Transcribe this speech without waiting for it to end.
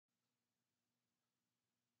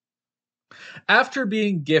After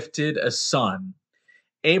being gifted a son,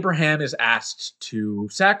 Abraham is asked to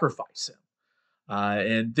sacrifice him.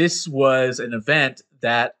 And this was an event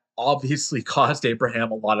that obviously caused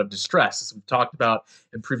Abraham a lot of distress. As we've talked about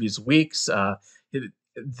in previous weeks,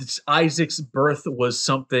 Isaac's birth was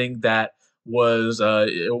something that was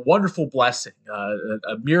a wonderful blessing,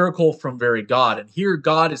 a miracle from very God. And here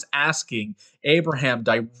God is asking Abraham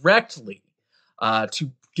directly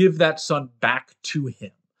to give that son back to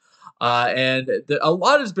him. A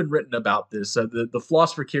lot has been written about this. The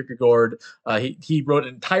philosopher Kierkegaard, he wrote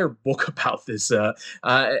an entire book about this,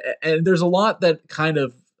 and there's a lot that kind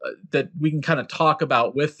of that we can kind of talk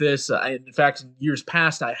about with this. In fact, in years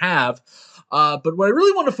past, I have. But what I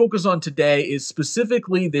really want to focus on today is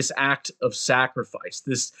specifically this act of sacrifice,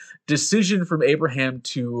 this decision from Abraham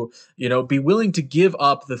to, be willing to give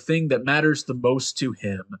up the thing that matters the most to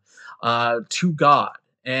him, to God.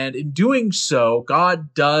 And in doing so,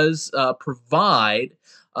 God does provide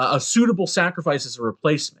a suitable sacrifice as a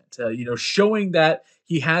replacement. Showing that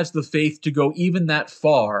He has the faith to go even that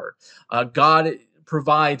far. God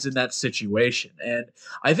provides in that situation, and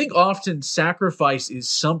I think often sacrifice is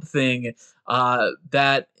something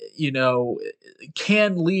that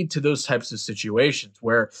can lead to those types of situations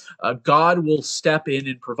where God will step in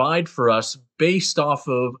and provide for us based off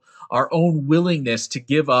of our own willingness to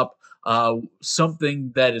give up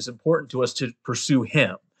something that is important to us to pursue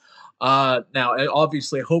Him. Now,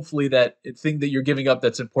 obviously, hopefully, that thing that you're giving up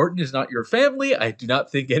that's important is not your family. I do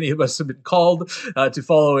not think any of us have been called to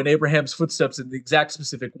follow in Abraham's footsteps in the exact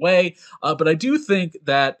specific way. But I do think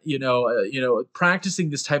that practicing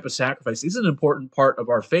this type of sacrifice is an important part of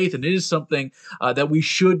our faith, and it is something that we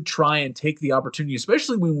should try and take the opportunity,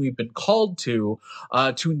 especially when we've been called to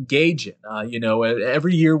engage in.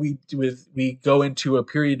 Every year we go into a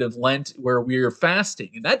period of Lent where we are fasting,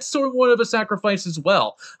 and that's sort of one of a sacrifice as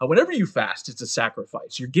well. Whenever you fast, it's a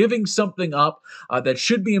sacrifice. You're giving something up that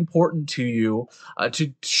should be important to you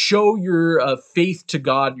to show your faith to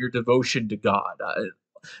God, your devotion to God.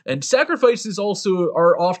 And sacrifices also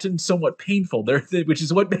are often somewhat painful, which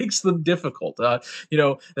is what makes them difficult.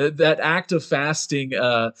 That act of fasting,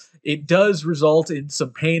 it does result in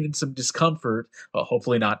some pain and some discomfort. Well,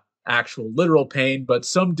 hopefully not actual literal pain, but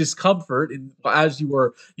some discomfort as you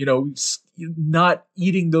are, not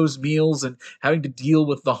eating those meals and having to deal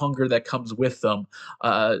with the hunger that comes with them.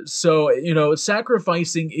 So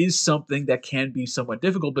sacrificing is something that can be somewhat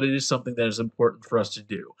difficult, but it is something that is important for us to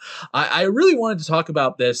do. I really wanted to talk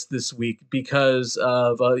about this week because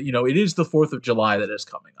of, it is the 4th of July that is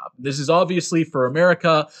coming up. This is obviously for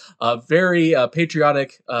America a very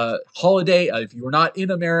patriotic holiday. If you are not in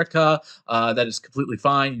America, that is completely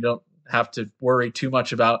fine. You don't have to worry too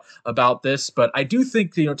much about this, but I do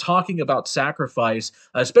think talking about sacrifice,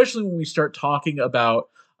 especially when we start talking about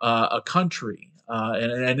a country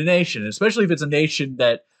and a nation, especially if it's a nation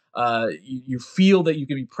that you feel that you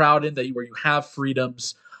can be proud in, where you have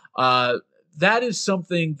freedoms. That is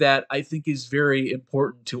something that I think is very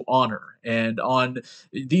important to honor. And on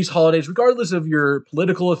these holidays, regardless of your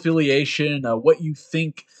political affiliation, what you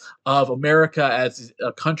think of America as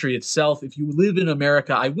a country itself, if you live in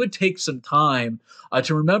America, I would take some time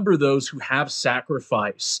to remember those who have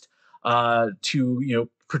sacrificed to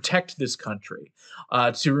protect this country,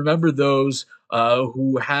 to remember those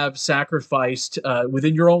who have sacrificed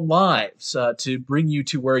within your own lives to bring you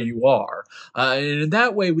to where you are. And in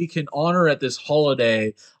that way, we can honor at this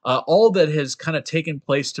holiday all that has kind of taken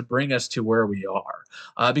place to bring us to where we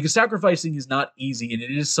are. Because sacrificing is not easy, and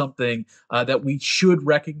it is something that we should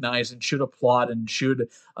recognize and should applaud and should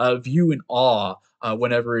view in awe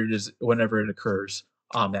whenever it occurs.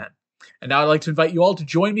 Amen. And now I'd like to invite you all to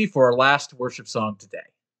join me for our last worship song today.